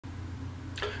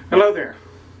Hello there.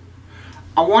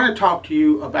 I want to talk to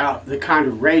you about the kind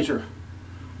of razor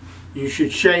you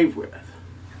should shave with.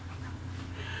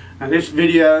 Now this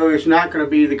video is not going to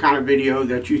be the kind of video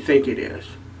that you think it is.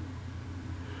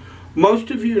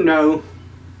 Most of you know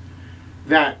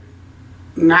that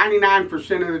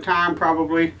 99% of the time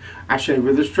probably I shave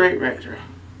with a straight razor.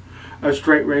 A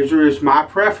straight razor is my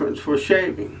preference for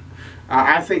shaving.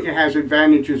 I think it has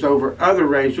advantages over other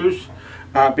razors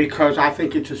because I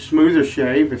think it's a smoother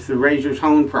shave if the razor's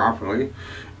honed properly.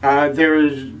 I've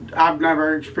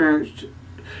never experienced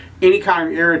any kind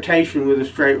of irritation with a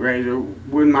straight razor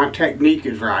when my technique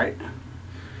is right.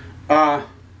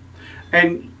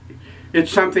 And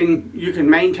it's something you can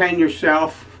maintain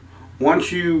yourself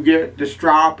once you get the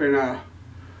strop and a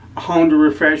hone to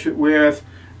refresh it with,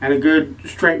 and a good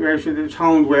straight razor that's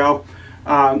honed well.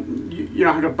 You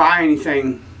don't have to buy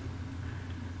anything.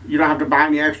 You don't have to buy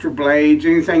any extra blades,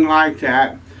 anything like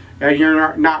that.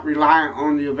 You're not reliant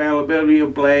on the availability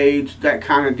of blades, that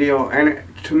kind of deal. And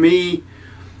to me,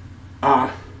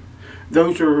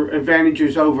 those are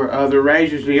advantages over other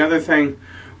razors. The other thing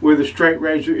with a straight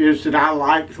razor is that I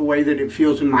like the way that it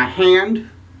feels in my hand,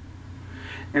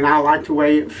 and I like the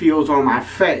way it feels on my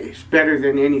face better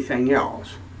than anything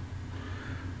else.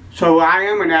 So I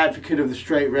am an advocate of the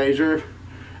straight razor.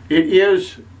 It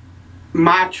is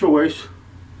my choice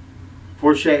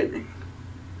for shaving.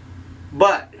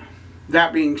 But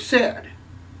that being said,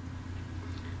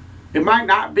 it might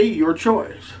not be your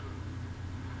choice.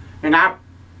 And I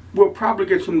will probably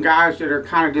get some guys that are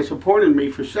kind of disappointed in me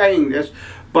for saying this,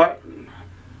 but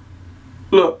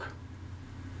look,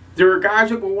 there are guys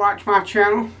that will watch my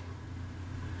channel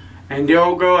and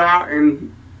they'll go out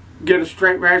and get a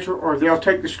straight razor, or they'll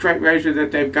take the straight razor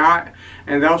that they've got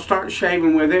and they'll start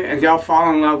shaving with it, and they'll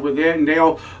fall in love with it, and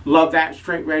they'll love that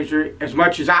straight razor as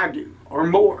much as I do or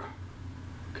more.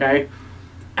 Okay,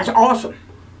 that's awesome.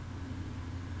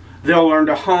 They'll learn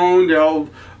to hone, they'll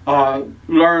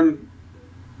learn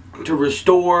to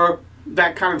restore,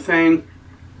 that kind of thing,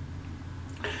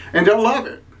 and they'll love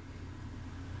it.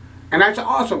 And that's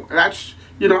awesome. That's,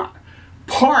 you know,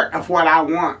 part of what I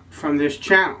want from this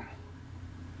channel.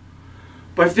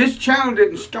 But this channel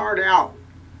didn't start out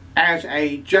as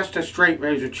just a straight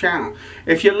razor channel.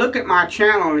 If you look at my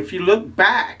channel, and if you look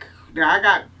back, now I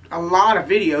got a lot of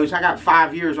videos. I got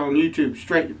 5 years on YouTube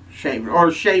straight shaving,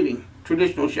 or shaving,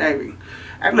 traditional shaving.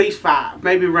 At least 5,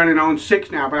 maybe running on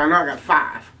 6 now, but I know I got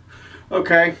 5.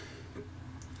 Okay,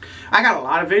 I got a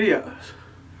lot of videos.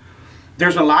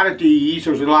 There's a lot of DEs,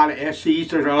 there's a lot of SEs,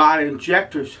 there's a lot of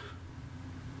injectors,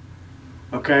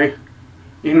 okay,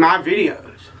 in my videos.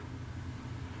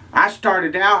 I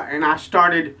started out, and I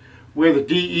started with a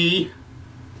DE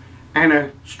and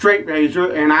a straight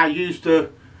razor, and I used the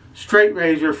straight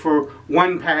razor for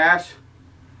one pass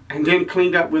and then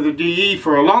cleaned up with a DE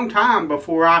for a long time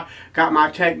before I got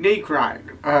my technique right.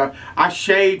 I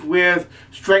shaved with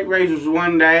straight razors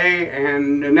one day,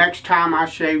 and the next time I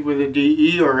shaved with a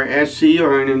DE or a SC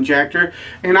or an injector,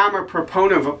 and I'm a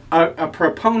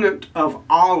proponent of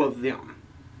all of them.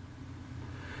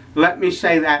 Let me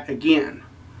say that again.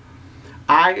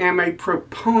 I am a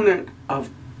proponent of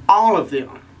all of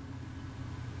them,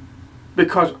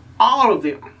 because all of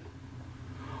them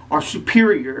are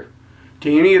superior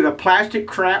to any of the plastic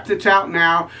crap that's out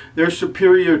now. They're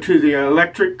superior to the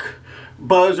electric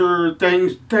buzzer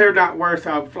things. They're not worth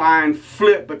a flying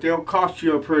flip, but they'll cost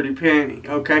you a pretty penny,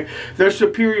 okay? They're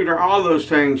superior to all those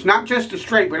things, not just the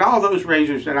straight, but all those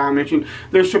razors that I mentioned.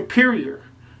 They're superior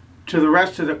to the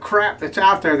rest of the crap that's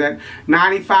out there that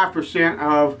 95%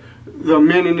 of the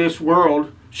men in this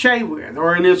world shave with,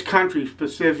 or in this country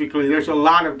specifically. There's a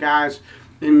lot of guys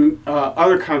in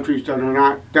other countries that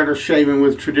are shaving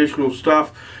with traditional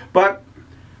stuff. But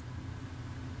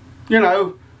you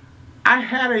know, I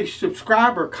had a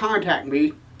subscriber contact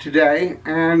me today,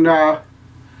 and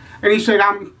he said,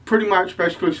 I'm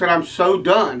basically said, I'm so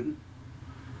done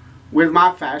with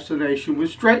my fascination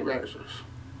with straight razors.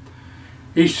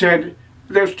 He said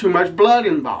there's too much blood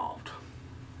involved.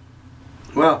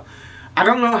 Well, I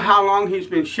don't know how long he's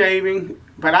been shaving,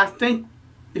 but I think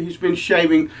he's been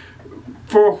shaving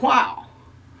for a while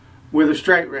with a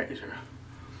straight razor.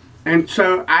 And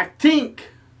so I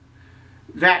think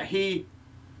that he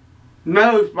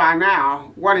knows by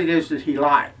now what it is that he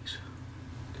likes.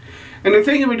 And the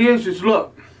thing of it is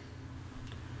look,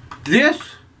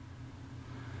 that's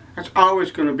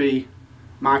always going to be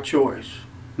my choice,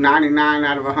 99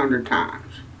 out of 100 times.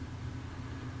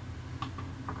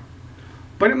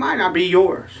 But it might not be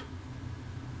yours.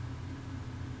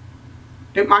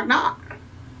 It might not.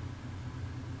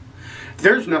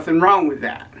 There's nothing wrong with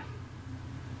that.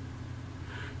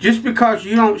 Just because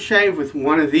you don't shave with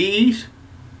one of these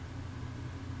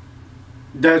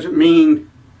doesn't mean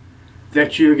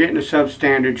that you're getting a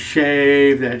substandard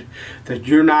shave, that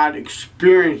you're not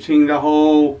experiencing the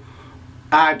whole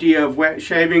idea of wet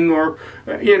shaving, or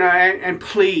and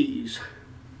please,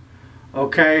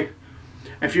 okay,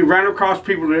 if you run across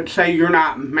people that say you're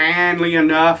not manly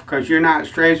enough because you're not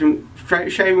straight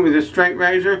shaving with a straight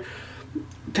razor,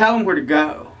 tell them where to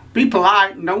go. Be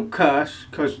polite and don't cuss,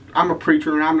 because I'm a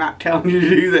preacher and I'm not telling you to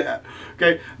do that.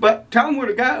 Okay, but tell them where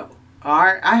to go.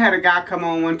 Alright, I had a guy come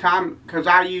on one time because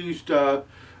I used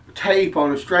tape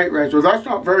on a straight razor. That's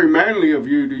not very manly of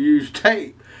you to use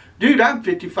tape. Dude, I'm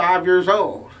 55 years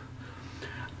old.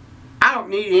 I don't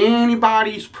need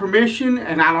anybody's permission,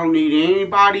 and I don't need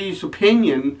anybody's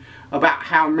opinion about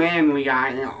how manly I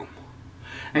am.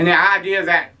 And the idea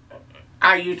that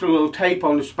I use a little tape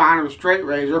on the spine of a straight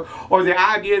razor, or the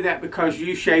idea that because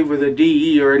you shave with a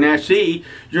DE or an SE,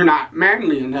 you're not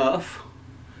manly enough,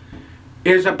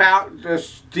 is about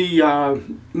the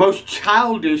most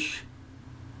childish,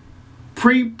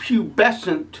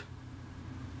 prepubescent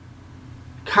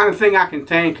kind of thing I can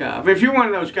think of. If you're one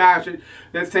of those guys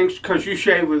that thinks because you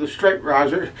shave with a straight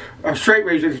razor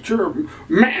that you're a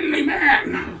manly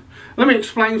man, let me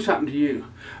explain something to you.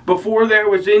 Before there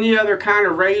was any other kind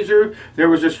of razor, there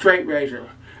was a straight razor.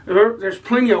 There's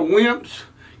plenty of wimps,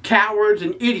 cowards,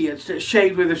 and idiots that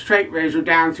shaved with a straight razor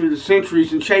down through the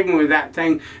centuries, and shaving with that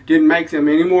thing didn't make them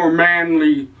any more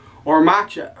manly or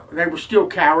macho. They were still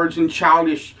cowards and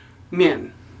childish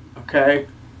men, okay?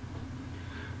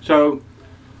 So,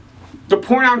 the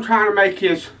point I'm trying to make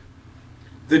is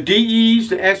the DEs,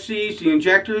 the SCs, the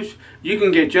injectors, you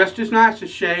can get just as nice a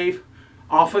shave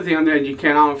off of them than you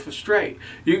can off a straight.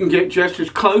 You can get just as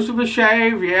close of a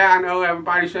shave. Yeah, I know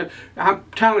everybody says, I'm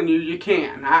telling you, you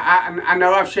can. I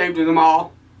know I've shaved with them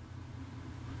all.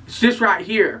 It's this right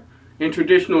here in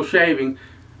traditional shaving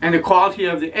and the quality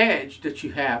of the edge that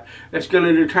you have that's going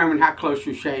to determine how close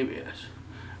your shave is.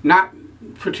 Not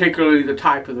particularly the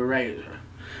type of the razor.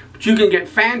 But you can get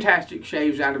fantastic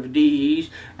shaves out of DEs,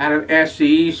 out of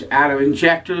SCs, out of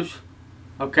injectors,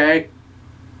 okay?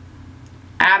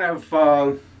 Out of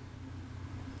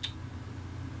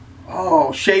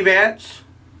shavettes,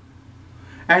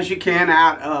 as you can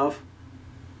out of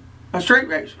a straight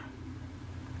razor.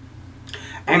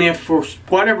 And if for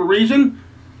whatever reason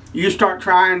you start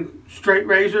trying straight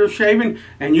razor shaving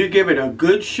and you give it a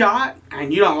good shot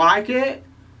and you don't like it,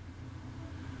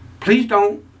 please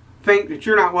don't think that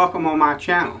you're not welcome on my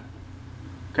channel.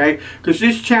 Okay, because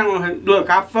this channel, look,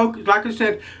 I focus, like I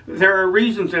said, there are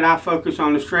reasons that I focus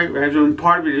on the straight razor, and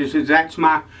part of it is that's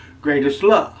my greatest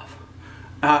love.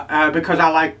 Because I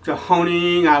like the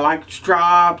honing, I like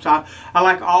strops, I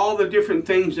like all the different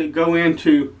things that go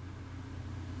into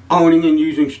owning and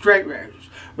using straight razors.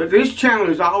 But this channel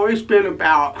has always been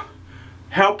about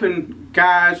helping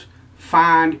guys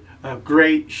find a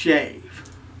great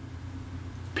shave.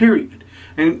 Period.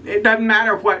 And it doesn't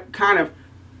matter what kind of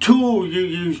tool you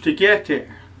use to get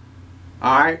there.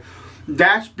 Alright?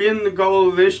 That's been the goal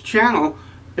of this channel,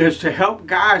 is to help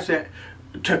guys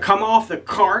to come off the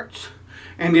carts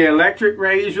and the electric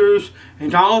razors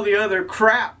and all the other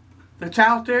crap that's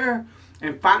out there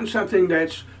and find something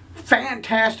that's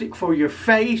fantastic for your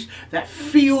face, that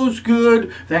feels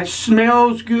good, that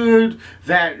smells good,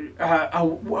 that a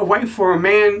way for a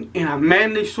man in a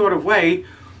manly sort of way,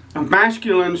 a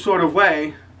masculine sort of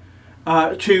way,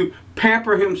 to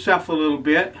pamper himself a little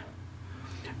bit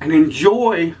and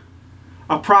enjoy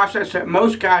a process that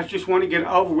most guys just want to get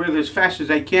over with as fast as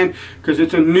they can because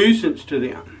it's a nuisance to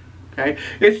them. Okay,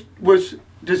 it was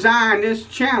designed, this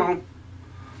channel,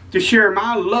 to share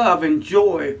my love and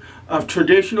joy of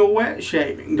traditional wet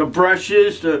shaving, the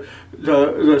brushes,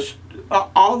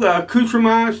 all the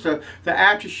accoutrements, the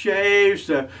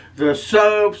aftershaves, the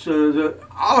soaps,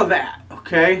 all of that.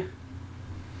 Okay,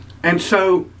 and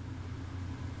so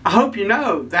I hope you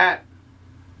know that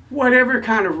whatever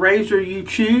kind of razor you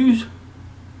choose,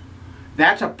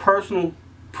 that's a personal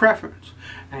preference.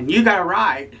 And you got a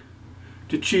right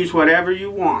to choose whatever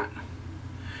you want.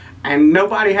 And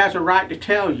nobody has a right to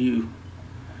tell you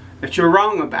that you're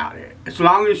wrong about it. As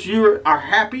long as you are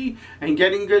happy and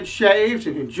getting good shaves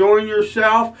and enjoying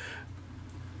yourself,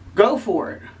 go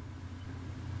for it.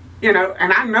 You know,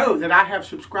 and I know that I have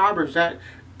subscribers that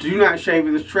do not shave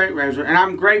with a straight razor, and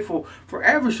I'm grateful for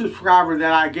every subscriber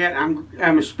that I get.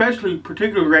 I'm especially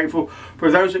particularly grateful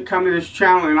for those that come to this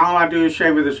channel and all I do is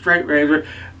shave with a straight razor,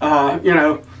 you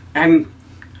know, and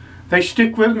they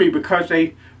stick with me because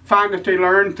they find that they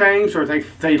learn things, or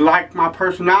they like my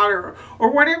personality, or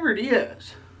whatever it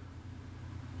is.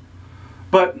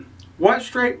 But what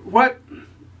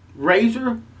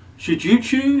razor should you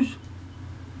choose?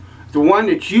 The one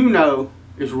that you know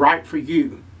is right for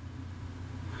you.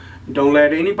 Don't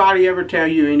let anybody ever tell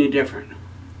you any different.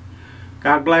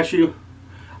 God bless you.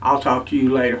 I'll talk to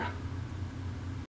you later.